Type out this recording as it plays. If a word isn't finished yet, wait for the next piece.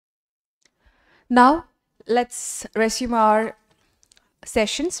Now, let's resume our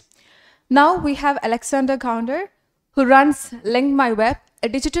sessions. Now we have Alexander Gounder, who runs Link My Web, a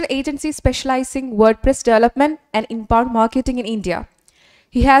digital agency specializing WordPress development and inbound marketing in India.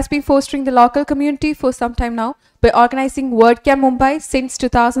 He has been fostering the local community for some time now by organizing WordCamp Mumbai since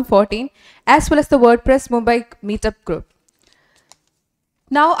 2014, as well as the WordPress Mumbai Meetup group.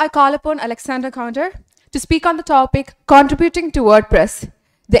 Now I call upon Alexander Gounder to speak on the topic contributing to WordPress.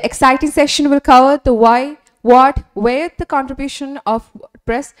 The exciting session will cover the why, what, where the contribution of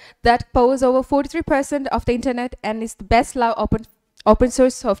WordPress that powers over 43% of the internet and is the best loved open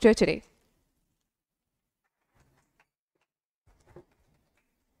source software today.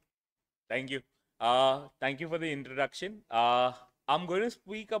 Thank you. Thank you for the introduction. I'm going to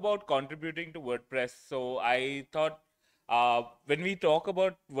speak about contributing to WordPress. So I thought when we talk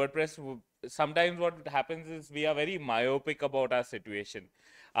about WordPress, sometimes what happens is we are very myopic about our situation.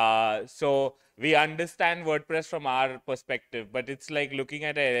 So we understand WordPress from our perspective, but it's like looking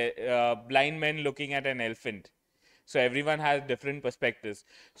at a blind man looking at an elephant. So everyone has different perspectives.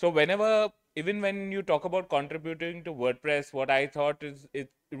 So even when you talk about contributing to WordPress, what I thought is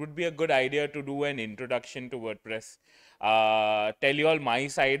it would be a good idea to do an introduction to WordPress, tell you all my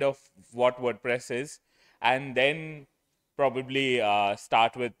side of what WordPress is, and then probably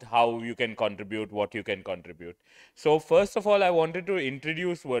start with how you can contribute, what you can contribute. So first of all, I wanted to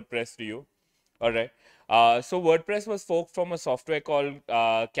introduce WordPress to you. All right. So WordPress was forked from a software called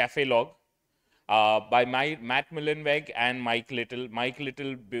Cafe Log by Matt Mullenweg and Mike Little. Mike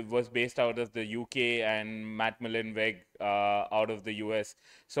Little was based out of the UK and Matt Mullenweg out of the US.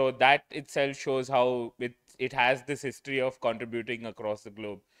 So that itself shows how it has this history of contributing across the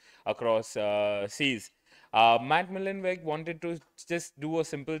globe, across seas. Matt Mullenweg wanted to just do a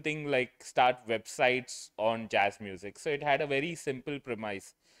simple thing like start websites on jazz music. So it had a very simple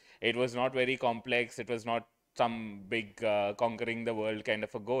premise. It was not very complex. It was not some big conquering the world kind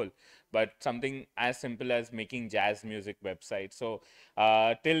of a goal, but something as simple as making jazz music websites. So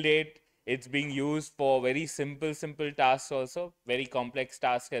till date, it's being used for very simple tasks also, very complex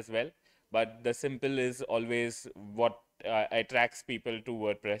tasks as well. But the simple is always what attracts people to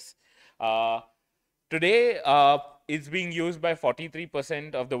WordPress. Today, it's being used by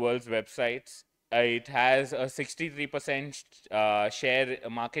 43% of the world's websites. It has a 63%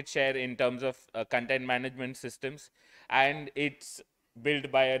 market share in terms of content management systems, and it's built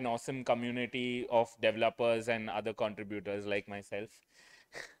by an awesome community of developers and other contributors like myself.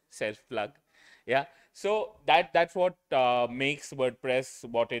 Self plug, yeah. So that's what makes WordPress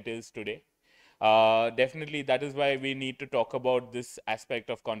what it is today. Definitely, that is why we need to talk about this aspect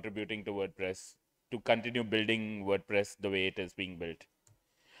of contributing to WordPress to continue building WordPress the way it is being built.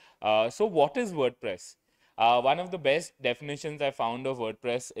 So what is WordPress? One of the best definitions I found of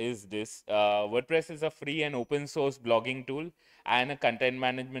WordPress is this. WordPress is a free and open source blogging tool and a content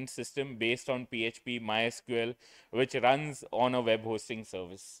management system based on PHP, MySQL, which runs on a web hosting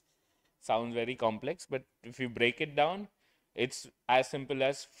service. Sounds very complex, but if you break it down, it's as simple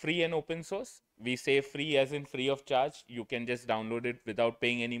as free and open source. We say free as in free of charge. You can just download it without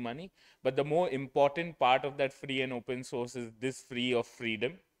paying any money. But the more important part of that free and open source is this free of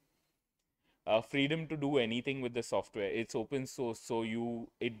freedom. Freedom to do anything with the software. It's open source, so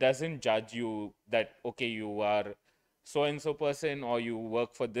it doesn't judge you that okay, you are so and so person, or you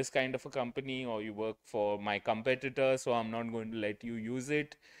work for this kind of a company, or you work for my competitor, so I'm not going to let you use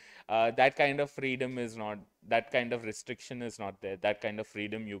it. That kind of freedom is not, that kind of restriction is not there. That kind of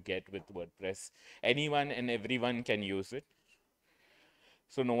freedom you get with WordPress. Anyone and everyone can use it.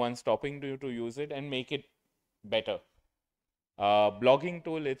 So no one's stopping you to use it and make it better. Blogging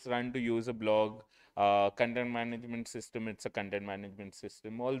tool, it's run to use a blog. Content management system, it's a content management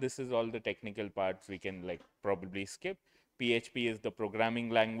system. All this is all the technical parts we can like probably skip. PHP is the programming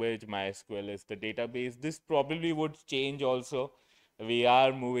language, MySQL is the database. This probably would change also. We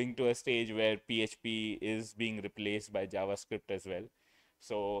are moving to a stage where PHP is being replaced by JavaScript as well.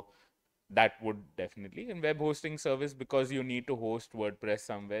 So that would definitely, in web hosting service, because you need to host WordPress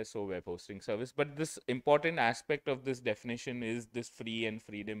somewhere, so web hosting service. But this important aspect of this definition is this free and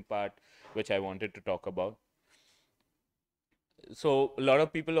freedom part, which I wanted to talk about. So a lot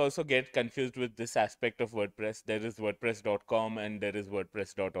of people also get confused with this aspect of WordPress. There is WordPress.com and there is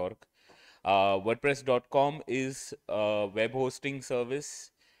WordPress.org. WordPress.com is a web hosting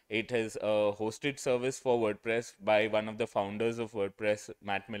service. It is a hosted service for WordPress by one of the founders of WordPress,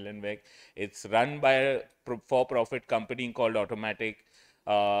 Matt Mullenweg. It's run by a for-profit company called Automatic.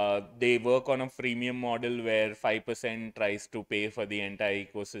 They work on a freemium model where 5% tries to pay for the entire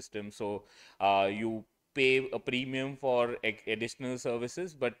ecosystem. So you pay a premium for additional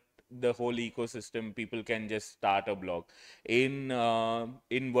services, but the whole ecosystem, people can just start a blog. In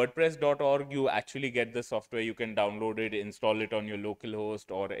WordPress.org, you actually get the software. You can download it, install it on your local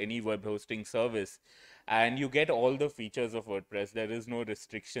host or any web hosting service, and you get all the features of WordPress. There is no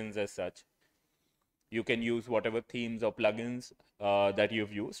restrictions as such. You can use whatever themes or plugins that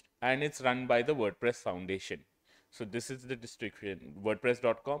you've used, and it's run by the WordPress Foundation. So this is the description: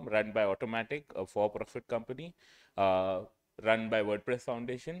 WordPress.com, run by Automatic, a for-profit company, uh, run by WordPress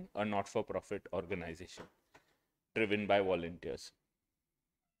Foundation, a not-for-profit organization, driven by volunteers.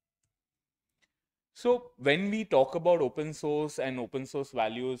 So when we talk about open source and open source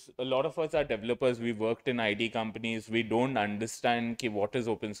values, a lot of us are developers. We worked in IT companies. We don't understand what is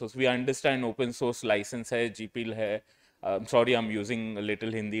open source. We understand open source license hai, GPL hai. Sorry, I'm using a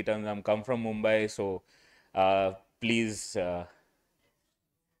little Hindi terms. I'm come from Mumbai, so please,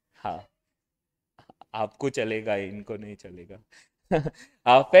 हाँ, आपको चलेगा, इनको नहीं चलेगा.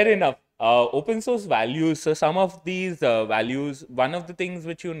 Fair enough. Open source values. So some of these values, one of the things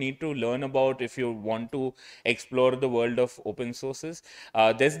which you need to learn about if you want to explore the world of open sources,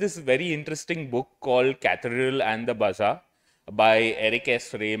 there's this very interesting book called Cathedral and the Bazaar by Eric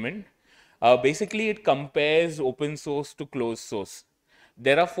S. Raymond. Basically, it compares open source to closed source.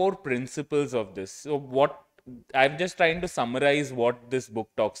 There are 4 principles of this. So what I'm just trying to summarize what this book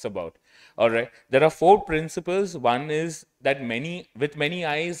talks about. All right. There are 4 principles. One is that with many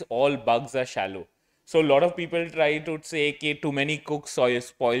eyes, all bugs are shallow. So a lot of people try to say, okay, too many cooks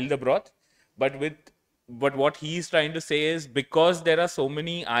spoil the broth. But what he's trying to say is, because there are so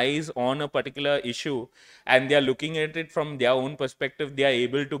many eyes on a particular issue and they are looking at it from their own perspective, they are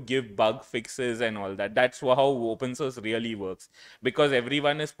able to give bug fixes and all that. That's how open source really works, because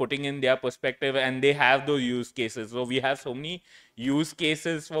everyone is putting in their perspective and they have those use cases. So we have so many use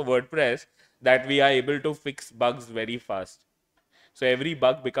cases for WordPress that we are able to fix bugs very fast. So every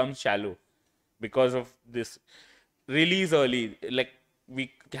bug becomes shallow because of this. Release early. Like, we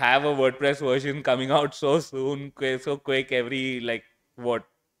have a WordPress version coming out so soon, so quick. Every, like, what,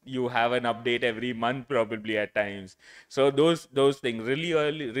 you have an update every month probably at times. So those things, really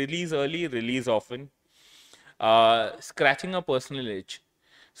early, release often. Scratching a personal itch.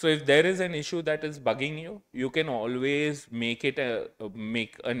 So if there is an issue that is bugging you, you can always make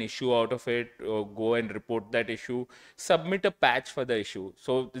an issue out of it, or go and report that issue, submit a patch for the issue.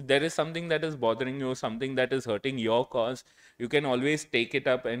 So if there is something that is bothering you, something that is hurting your cause, you can always take it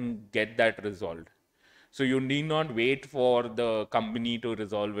up and get that resolved. So you need not wait for the company to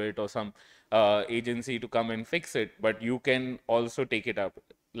resolve it or some agency to come and fix it, but you can also take it up.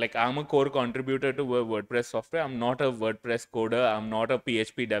 Like, I'm a core contributor to a WordPress software. I'm not a WordPress coder. I'm not a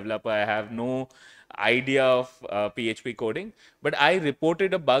PHP developer. I have no idea of PHP coding, but I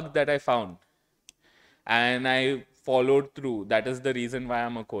reported a bug that I found and I followed through. That is the reason why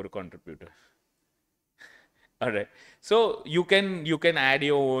I'm a core contributor. All right. So you can add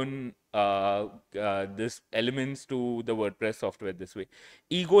your own this elements to the WordPress software this way.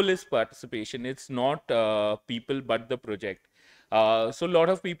 Egoless participation. It's not people but the project. So a lot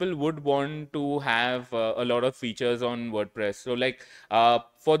of people would want to have a lot of features on WordPress. So like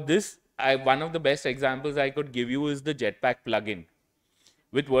for this, one of the best examples I could give you is the Jetpack plugin.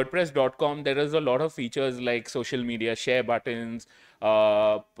 With WordPress.com, there is a lot of features like social media share buttons,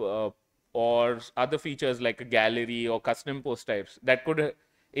 or other features like a gallery or custom post types that could,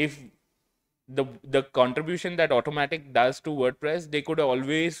 if the contribution that Automatic does to WordPress, they could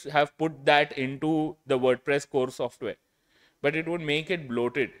always have put that into the WordPress core software, but it would make it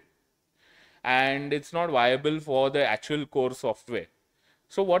bloated and it's not viable for the actual core software.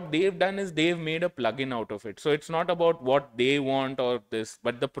 So what they've done is they've made a plugin out of it. So it's not about what they want or this,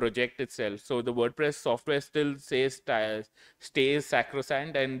 but the project itself. So the WordPress software still stays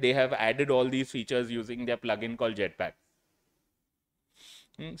sacrosanct, and they have added all these features using their plugin called Jetpack.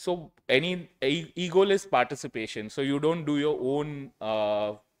 So any egoless participation. So you don't do your own,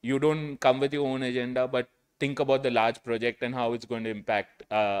 you don't come with your own agenda, but think about the large project and how it's going to impact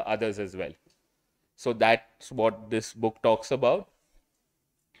others as well. So that's what this book talks about.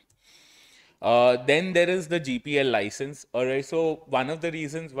 Then there is the GPL license. All right. So one of the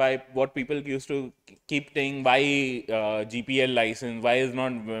reasons why what people used to keep saying, why GPL license, why is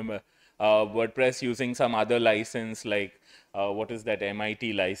not WordPress using some other license like what is that,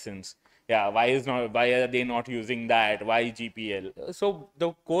 MIT license? Yeah, why are they not using that? Why GPL? So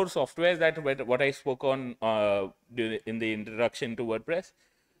the core software that what I spoke on in the introduction to WordPress,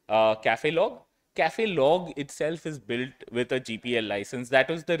 Cafe Log. Cafe Log itself is built with a GPL license. That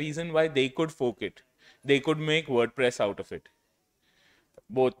was the reason why they could fork it. They could make WordPress out of it.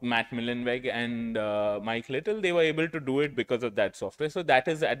 both Matt Mullenweg and Mike Little, they were able to do it because of that software. So that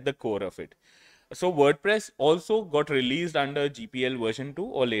is at the core of it. So WordPress also got released under GPL version 2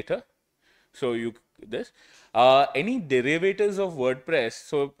 or later. So you this any derivatives of WordPress.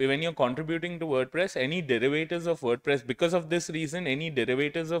 So when you're contributing to WordPress, any derivatives of WordPress, because of this reason, any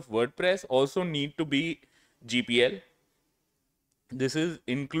derivatives of WordPress also need to be GPL. This is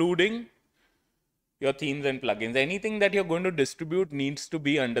including your themes and plugins. Anything that you're going to distribute needs to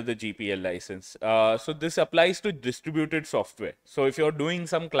be under the GPL license. So this applies to distributed software. So if you're doing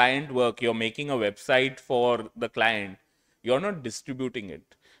some client work, you're making a website for the client, you're not distributing it.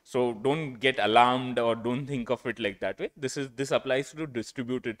 So don't get alarmed or don't think of it like that way. This applies to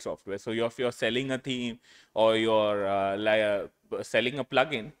distributed software. So if you're selling a theme or you're selling a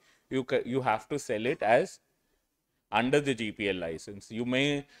plugin, you have to sell it as under the GPL license. You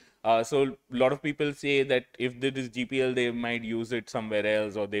may, so a lot of people say that if this is GPL, they might use it somewhere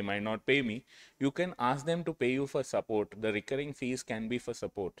else or they might not pay me. You can ask them to pay you for support. The recurring fees can be for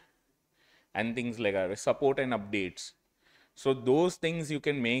support and things like that, support and updates. So those things you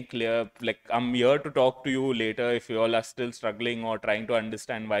can make clear. Like I'm here to talk to you later if you all are still struggling or trying to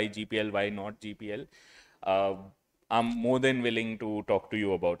understand why GPL, why not GPL. I'm more than willing to talk to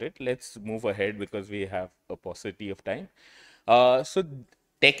you about it. Let's move ahead because we have a paucity of time. So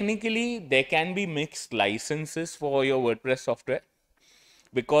technically, there can be mixed licenses for your WordPress software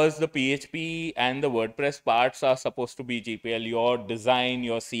because the PHP and the WordPress parts are supposed to be GPL. Your design,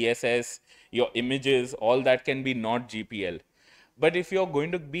 your CSS, your images, all that can be not GPL. But if you're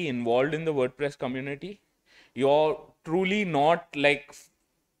going to be involved in the WordPress community, you're truly not like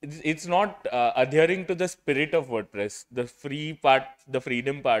it's not adhering to the spirit of WordPress, the free part, the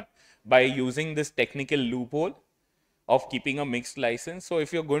freedom part, by using this technical loophole of keeping a mixed license. So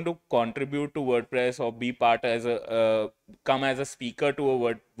if you're going to contribute to WordPress or be part as a come as a speaker to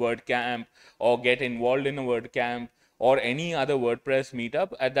a WordCamp or get involved in a WordCamp or any other WordPress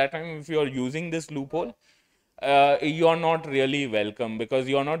meetup, at that time, if you're using this loophole, you're not really welcome because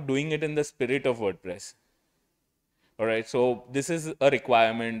you're not doing it in the spirit of WordPress. All right, so this is a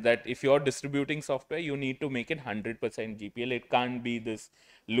requirement that if you're distributing software, you need to make it 100% GPL. It can't be this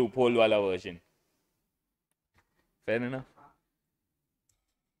loophole wala version. Fair enough?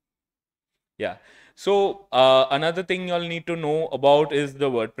 Yeah. So another thing you'll need to know about is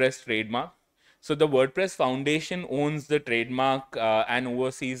the WordPress trademark. So the WordPress Foundation owns the trademark and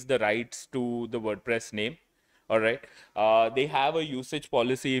oversees the rights to the WordPress name. All right. They have a usage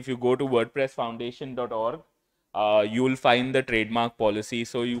policy. If you go to wordpressfoundation.org, you will find the trademark policy.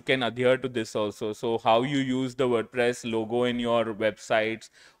 So you can adhere to this also. So how you use the WordPress logo in your websites,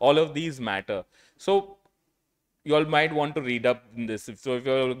 all of these matter. So you all might want to read up in this. So if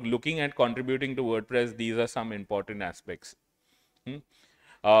you're looking at contributing to WordPress, these are some important aspects.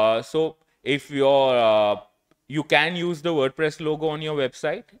 So if you can use the WordPress logo on your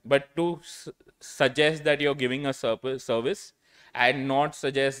website, but to suggest that you're giving a service and not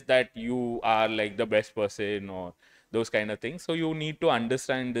suggest that you are like the best person or those kind of things. So you need to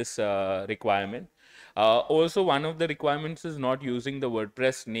understand this requirement. Also, one of the requirements is not using the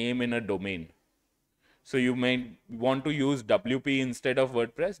WordPress name in a domain. So you may want to use WP instead of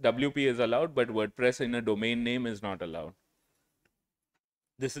WordPress. WP is allowed, but WordPress in a domain name is not allowed.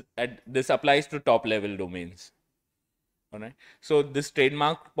 This applies to top level domains. All right. So this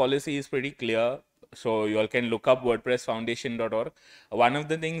trademark policy is pretty clear. So you all can look up wordpressfoundation.org. One of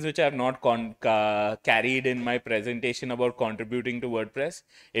the things which I have not carried in my presentation about contributing to WordPress,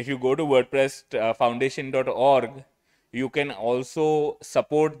 if you go to wordpressfoundation.org, you can also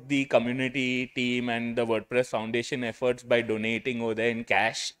support the community team and the WordPress Foundation efforts by donating over there in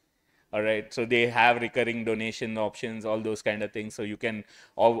cash. All right. So they have recurring donation options, all those kind of things. So you can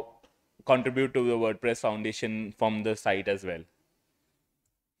all contribute to the WordPress Foundation from the site as well.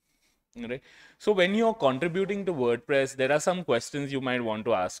 Right. So when you're contributing to WordPress, there are some questions you might want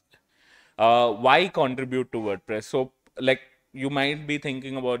to ask. Why contribute to WordPress? So like you might be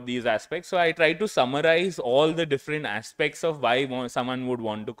thinking about these aspects. So I try to summarize all the different aspects of why someone would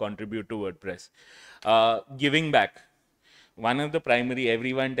want to contribute to WordPress. Giving back. One of the primary,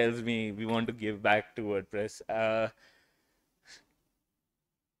 everyone tells me we want to give back to WordPress.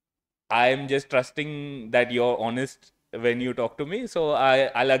 I'm just trusting that you're honest when you talk to me. So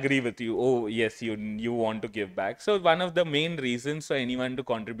I'll agree with you. Oh, yes, you want to give back. So one of the main reasons for anyone to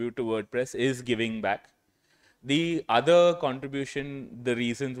contribute to WordPress is giving back. The other contribution, the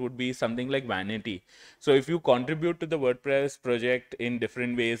reasons would be something like vanity. So if you contribute to the WordPress project in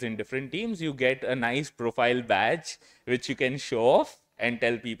different ways, in different teams, you get a nice profile badge, which you can show off and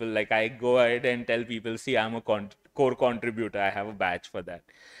tell people, like I go ahead and tell people, see, I'm a core contributor. I have a badge for that.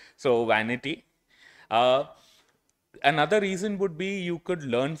 So vanity. Uh, Another reason would be you could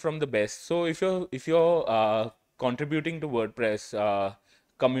learn from the best. So if you're contributing to WordPress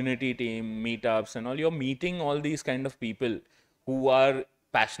community team meetups and all, you're meeting all these kind of people who are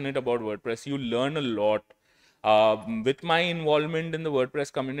passionate about WordPress. You learn a lot. With my involvement in the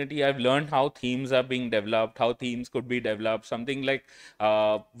WordPress community, I've learned how themes are being developed, how themes could be developed. Something like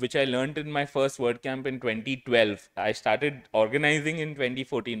which I learned in my first WordCamp in 2012. I started organizing in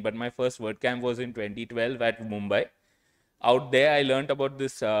 2014, but my first WordCamp was in 2012 at Mumbai. Out there, I learned about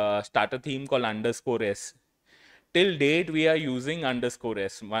this starter theme called underscore S. Till date, we are using underscore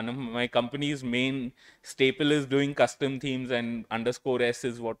S. One of my company's main staple is doing custom themes, and underscore S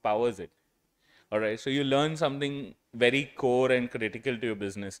is what powers it. All right, so you learn something very core and critical to your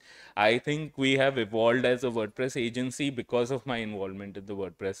business. I think we have evolved as a WordPress agency because of my involvement in the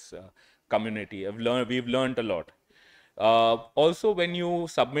WordPress community. We've learned a lot. Also, when you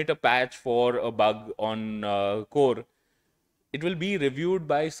submit a patch for a bug on core, it will be reviewed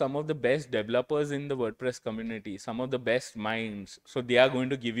by some of the best developers in the WordPress community, some of the best minds. So they are going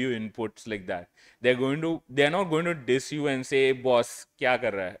to give you inputs like that. They're not going to diss you and say, boss, kya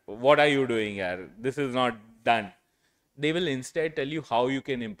kar raha hai? What are you doing here? This is not done. They will instead tell you how you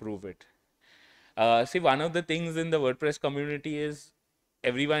can improve it. See, one of the things in the WordPress community is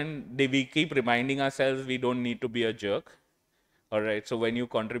we keep reminding ourselves we don't need to be a jerk. All right. So when you're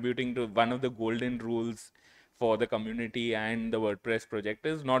contributing to one of the golden rules for the community and the WordPress project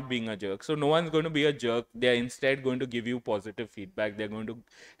is not being a jerk. So no one's going to be a jerk. They're instead going to give you positive feedback. They're going to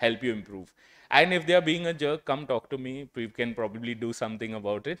help you improve. And if they're being a jerk, come talk to me. We can probably do something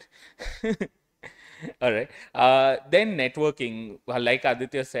about it. All right. Then networking, like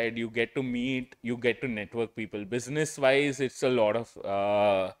Aditya said, you get to meet, you get to network people. Business wise, it's a lot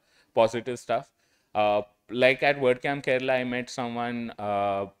of positive stuff. Like at WordCamp Kerala, I met someone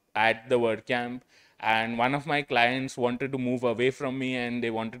at the WordCamp, and one of my clients wanted to move away from me and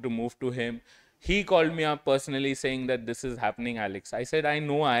they wanted to move to him. He called me up personally saying that this is happening, Alex. I said, I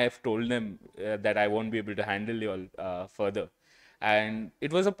know, I have told them that I won't be able to handle you all further. And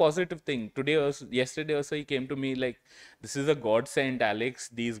it was a positive thing. Yesterday also, he came to me like, this is a godsend, Alex.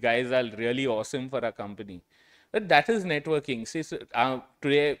 These guys are really awesome for our company. But that is networking. See, so,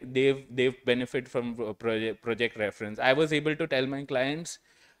 today they've benefit from project reference. I was able to tell my clients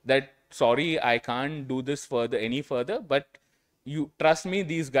that sorry, I can't do this any further, but you trust me,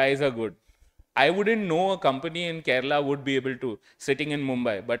 these guys are good. I wouldn't know a company in Kerala would be able to sitting in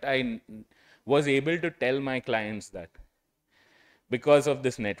Mumbai, but I was able to tell my clients that because of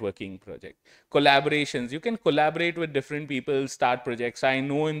this networking project. Collaborations, you can collaborate with different people, start projects. I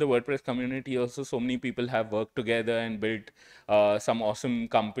know in the WordPress community also so many people have worked together and built some awesome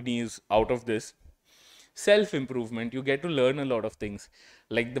companies out of this. Self-improvement, you get to learn a lot of things.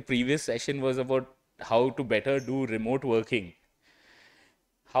 Like the previous session was about how to better do remote working.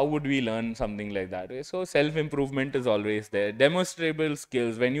 How would we learn something like that? So self-improvement is always there. Demonstrable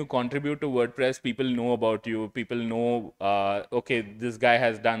skills. When you contribute to WordPress, people know about you. People know, okay, this guy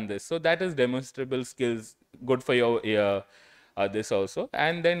has done this. So that is demonstrable skills. Good for your this also.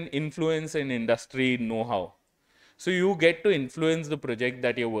 And then influence in industry know-how. So you get to influence the project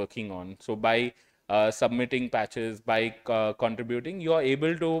that you're working on. So by submitting patches, by contributing, you are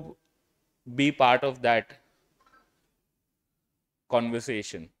able to be part of that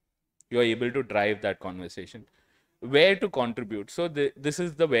conversation. You're able to drive that conversation. Where to contribute? So this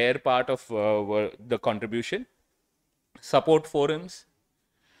is the where part of the contribution. Support forums.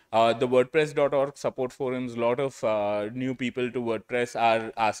 The WordPress.org support forums, a lot of new people to WordPress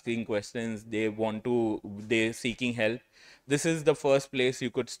are asking questions. They're seeking help. This is the first place you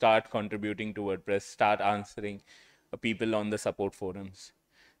could start contributing to WordPress, start answering people on the support forums.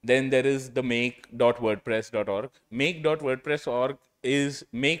 Then there is the make.wordpress.org. Make WordPress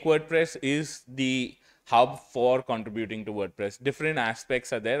is the hub for contributing to WordPress. Different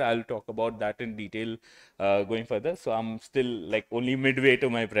aspects are there. I'll talk about that in detail going further. So I'm still like only midway to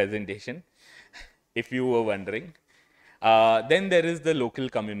my presentation, if you were wondering. Then there is the local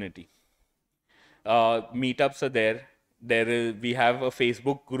community. Meetups are there. We have a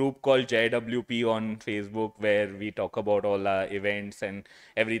Facebook group called JWP on Facebook where we talk about all our events and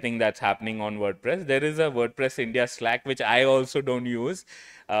everything that's happening on WordPress. There is a WordPress India Slack, which I also don't use.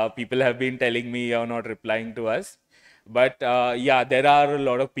 People have been telling me you're not replying to us. But yeah, there are a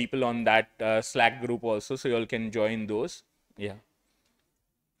lot of people on that Slack group also, so you all can join those. Yeah.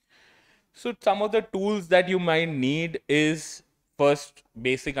 So some of the tools that you might need is first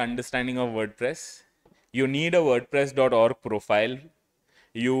basic understanding of WordPress. You need a WordPress.org profile.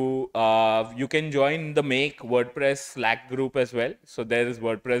 You can join the Make WordPress Slack group as well. So there is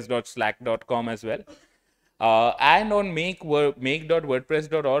wordpress.slack.com as well. And on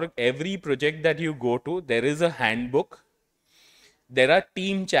make.wordpress.org, every project that you go to, there is a handbook. There are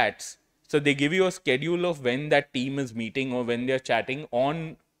team chats. So they give you a schedule of when that team is meeting or when they're chatting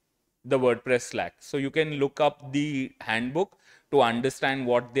on the WordPress Slack. So you can look up the handbook to understand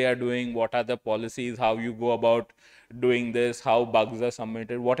what they are doing, what are the policies, how you go about doing this, how bugs are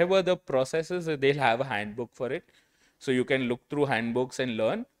submitted, whatever the process is, they'll have a handbook for it. So you can look through handbooks and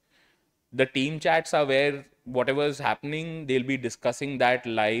learn. The team chats are where whatever is happening, they'll be discussing that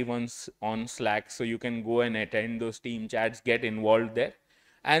live on Slack. So you can go and attend those team chats, get involved there.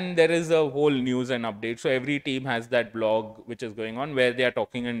 And there is a whole news and update. So every team has that blog which is going on where they are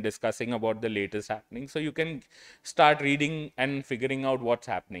talking and discussing about the latest happening. So you can start reading and figuring out what's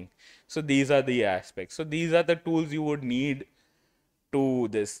happening. So these are the aspects. So these are the tools you would need to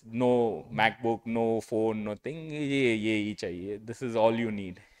this. No MacBook, no phone, nothing. Ye chahiye. This is all you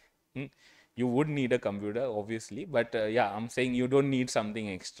need. Hmm. You would need a computer, obviously, but yeah, I'm saying you don't need something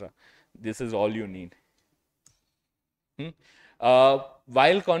extra. This is all you need. Hmm.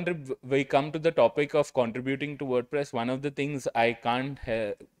 While we come to the topic of contributing to WordPress, one of the things I can't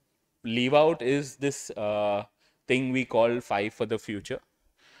leave out is this thing we call Five for the Future.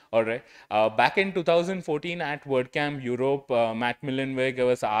 All right. Back in 2014 at WordCamp Europe, Matt Mullenweg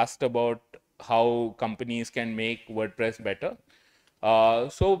was asked about how companies can make WordPress better.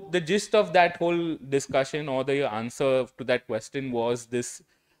 So the gist of that whole discussion or the answer to that question was this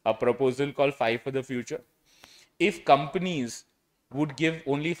proposal called Five for the Future. If companies would give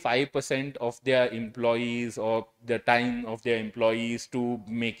only 5% of their employees or the time of their employees to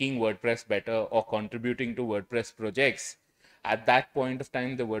making WordPress better or contributing to WordPress projects, at that point of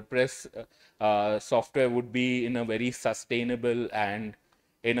time, the WordPress software would be in a very sustainable and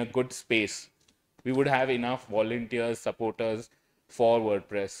in a good space. We would have enough volunteers, supporters for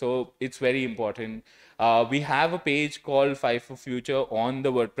WordPress. So it's very important. We have a page called Five for Future on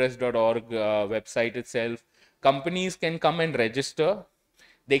the WordPress.org website itself. Companies can come and register.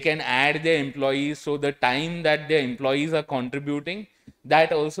 They can add their employees. So the time that their employees are contributing,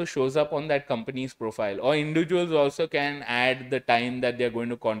 that also shows up on that company's profile. Or individuals also can add the time that they're going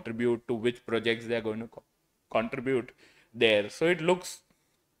to contribute to which projects they're going to contribute there. So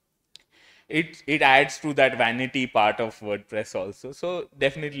it adds to that vanity part of WordPress also. So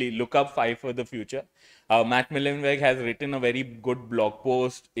definitely look up Five for the Future. Matt Mullenweg has written a very good blog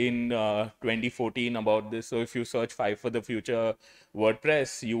post in 2014 about this. So if you search Five for the Future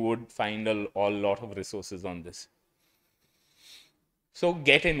WordPress, you would find a lot of resources on this. So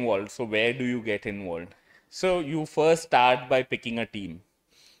get involved. So where do you get involved? So you first start by picking a team.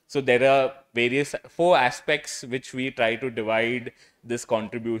 So there are various four aspects which we try to divide this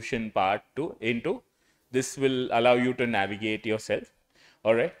contribution part into. This will allow you to navigate yourself.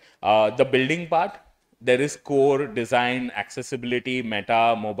 All right. The building part, there is core, design, accessibility,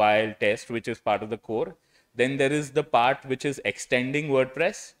 meta, mobile, test, which is part of the core. Then there is the part which is extending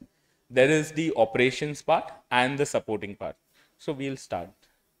WordPress. There is the operations part and the supporting part. So we'll start.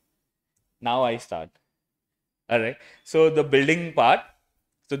 Now I start. All right. So the building part.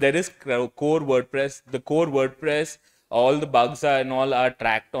 So there is core WordPress. The core WordPress, all the bugs are and all are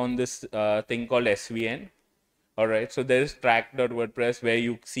tracked on this thing called SVN. All right. So there is track.wordpress where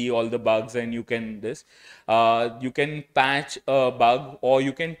you see all the bugs and you can you can patch a bug or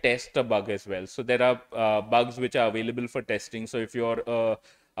you can test a bug as well. So there are bugs which are available for testing. So if you're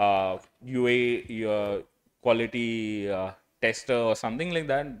a UA quality tester or something like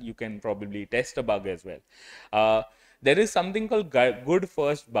that, you can probably test a bug as well. There is something called good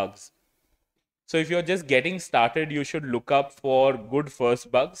first bugs. So if you're just getting started, you should look up for good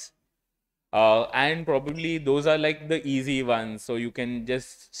first bugs. And probably those are like the easy ones. So you can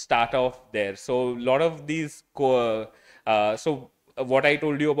just start off there. So a lot of these what I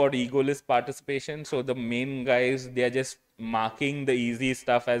told you about egoless participation. So the main guys, they are just marking the easy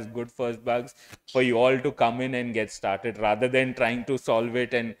stuff as good first bugs for you all to come in and get started rather than trying to solve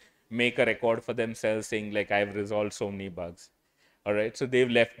it and make a record for themselves saying like I've resolved so many bugs. All right, so they've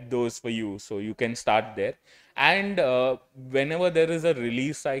left those for you, so you can start there. And whenever there is a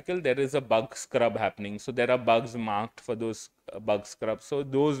release cycle, there is a bug scrub happening. So there are bugs marked for those bug scrubs. So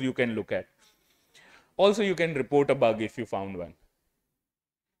those you can look at. Also, you can report a bug if you found one.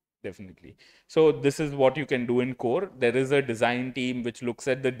 Definitely. So this is what you can do in core. There is a design team which looks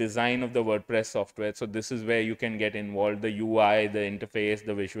at the design of the WordPress software. So this is where you can get involved, the UI, the interface,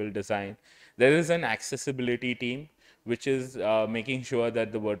 the visual design. There is an accessibility team which is making sure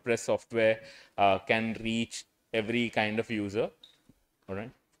that the WordPress software can reach every kind of user. All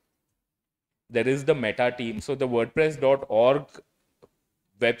right. There is the meta team. So the WordPress.org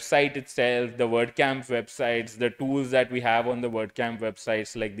website itself, the WordCamp websites, the tools that we have on the WordCamp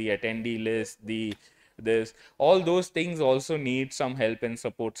websites, like the attendee list, this, all those things also need some help and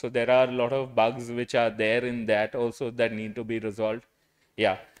support. So there are a lot of bugs which are there in that also that need to be resolved.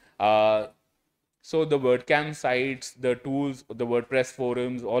 Yeah. So the WordCamp sites, the tools, the WordPress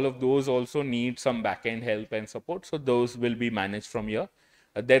forums, all of those also need some backend help and support. So those will be managed from here.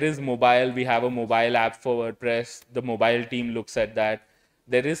 There is mobile. We have a mobile app for WordPress. The mobile team looks at that.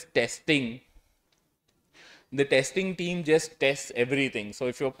 There is testing. The testing team just tests everything. So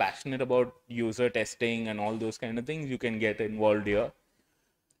if you're passionate about user testing and all those kind of things, you can get involved here.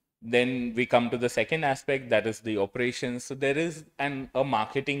 Then we come to the second aspect, that is the operations. So there is a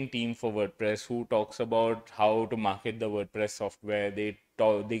marketing team for WordPress who talks about how to market the WordPress software. They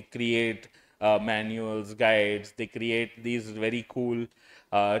create manuals, guides. They create these very cool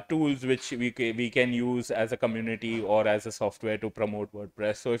tools which we can use as a community or as a software to promote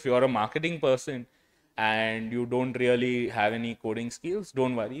WordPress. So if you are a marketing person and you don't really have any coding skills,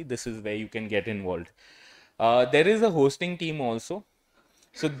 don't worry. This is where you can get involved. There is a hosting team also.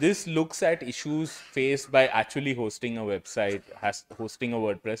 So this looks at issues faced by actually hosting a website, hosting a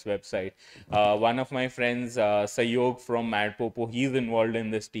WordPress website. One of my friends, Sayog from Mad Popo, he's involved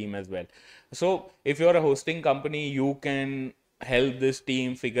in this team as well. So if you're a hosting company, you can help this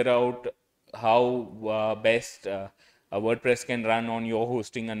team figure out how best a WordPress can run on your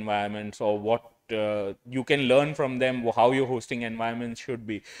hosting environments, or what you can learn from them, how your hosting environment should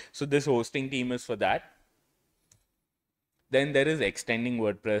be. So this hosting team is for that. Then there is extending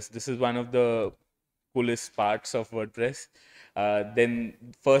WordPress. This is one of the coolest parts of WordPress. Then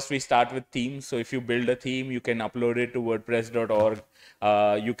first we start with themes. So if you build a theme, you can upload it to WordPress.org.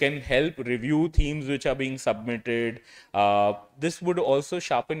 You can help review themes which are being submitted. This would also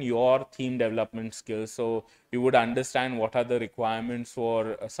sharpen your theme development skills. So you would understand what are the requirements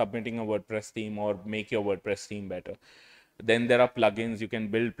for submitting a WordPress theme or make your WordPress theme better. Then there are plugins. You can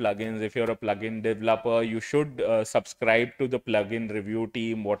build plugins. If you're a plugin developer, you should subscribe to the plugin review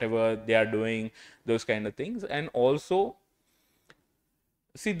team, whatever they are doing, those kind of things. And also,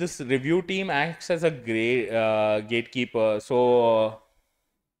 see, this review team acts as a great gatekeeper. So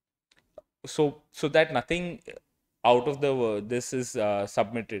that nothing out of the this is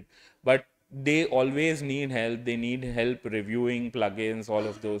submitted, but they always need help. They need help reviewing plugins, all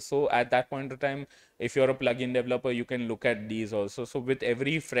of those. So at that point of time, if you're a plugin developer, you can look at these also. So with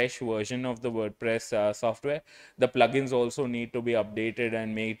every fresh version of the WordPress software, the plugins also need to be updated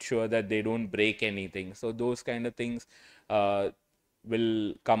and made sure that they don't break anything. So those kind of things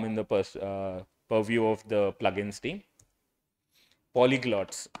will come in the purview of the plugins team.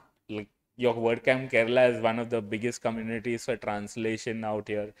 Polyglots, like your WordCamp Kerala is one of the biggest communities for translation out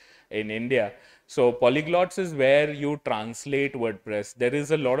here in India. So polyglots is where you translate WordPress. There is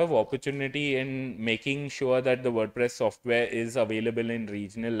a lot of opportunity in making sure that the WordPress software is available in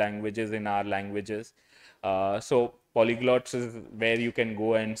regional languages, in our languages. So polyglots is where you can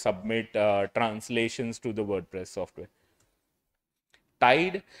go and submit translations to the WordPress software.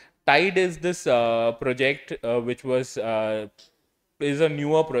 Tide. Tide is this project which was is a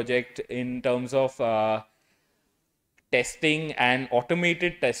newer project in terms of testing and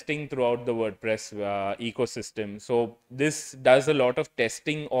automated testing throughout the WordPress ecosystem. So this does a lot of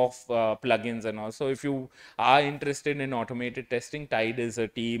testing of plugins and all. So if you are interested in automated testing, Tide is a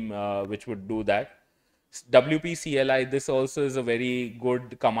team which would do that. WP CLI, this also is a very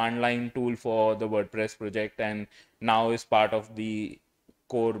good command line tool for the WordPress project, and now is part of the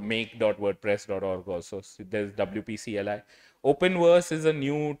core make.wordpress.org also. So there's WP CLI. Openverse is a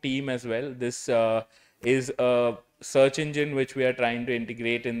new team as well. This is a search engine which we are trying to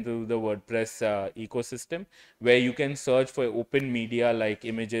integrate into the WordPress ecosystem, where you can search for open media like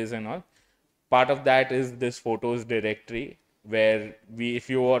images and all. Part of that is this photos directory, where if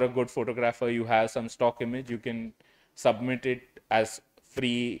you are a good photographer, you have some stock image, you can submit it as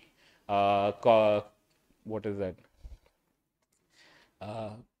free what is that,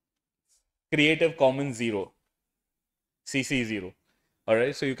 Creative Commons 0, CC 0. All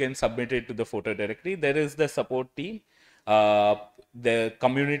right, so you can submit it to the photo directory. There is the support team, the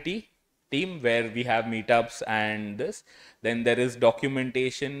community team, where we have meetups and this. Then there is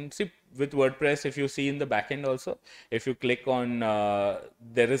documentation. See, with WordPress, if you see in the backend also, if you click on,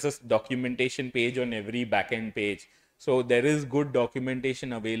 there is a documentation page on every backend page. So there is good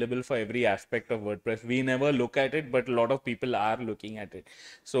documentation available for every aspect of WordPress. We never look at it, but a lot of people are looking at it.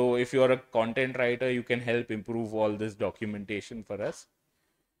 So if you're a content writer, you can help improve all this documentation for us.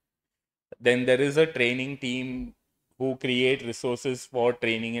 Then there is a training team who create resources for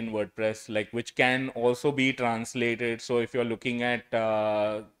training in WordPress, like which can also be translated. So if you're looking at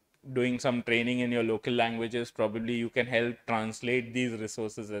doing some training in your local languages, probably you can help translate these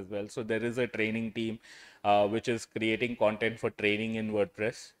resources as well. So there is a training team which is creating content for training in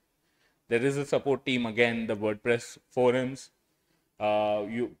WordPress. There is a support team, again, the WordPress forums.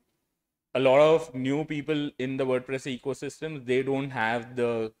 You A lot of new people in the WordPress ecosystem, they don't have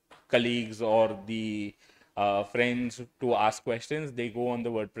the colleagues or the friends to ask questions. They go on the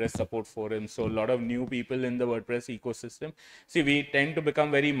WordPress support forum. So a lot of new people in the WordPress ecosystem. See, we tend to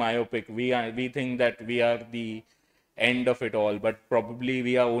become very myopic. We think that we are the end of it all, but probably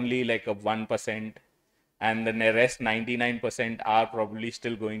we are only like a 1%, and the rest 99% are probably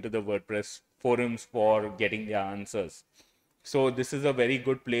still going to the WordPress forums for getting their answers. So this is a very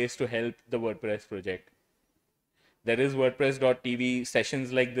good place to help the WordPress project. There is WordPress.tv.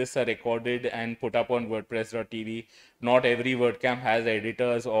 Sessions like this are recorded and put up on WordPress.tv. Not every WordCamp has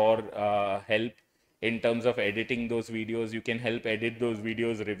editors or help in terms of editing those videos. You can help edit those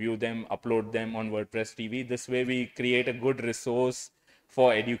videos, review them, upload them on WordPress TV. This way we create a good resource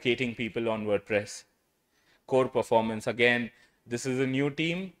for educating people on WordPress. Core performance, again, this is a new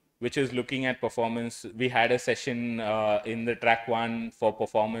team which is looking at performance. We had a session in the track 1 for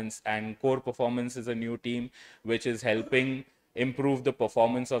performance, and core performance is a new team which is helping improve the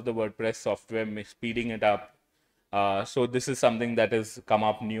performance of the WordPress software, speeding it up. So this is something that has come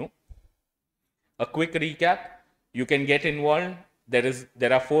up new. A quick recap: you can get involved.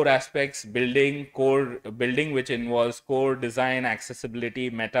 There are 4 aspects: building, which involves core, design, accessibility,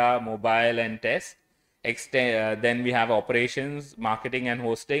 meta, mobile, and test. Then we have operations, marketing, and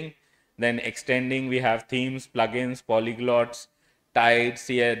hosting. Then extending, we have themes, plugins, polyglots, Tide,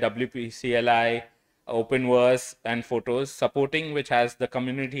 WP, CLI, Openverse, and photos. Supporting, which has the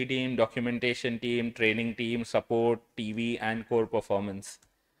community team, documentation team, training team, support, TV, and core performance.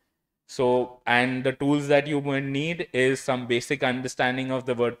 So, and the tools that you will need is some basic understanding of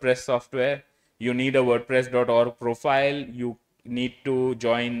the WordPress software. You need a WordPress.org profile. You need to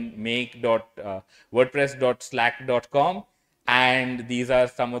join wordpress.slack.com. And these are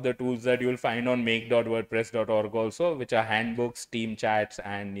some of the tools that you'll find on make.wordpress.org also, which are handbooks, team chats,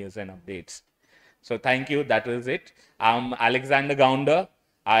 and news and updates. So thank you. That was it. I'm Alexander Gounder.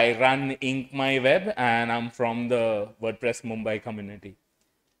 I run Ink My Web, and I'm from the WordPress Mumbai community.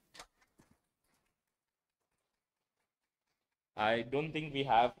 I don't think we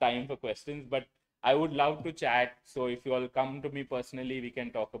have time for questions, but I would love to chat. So if you all come to me personally, we can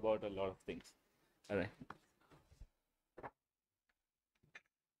talk about a lot of things. All right.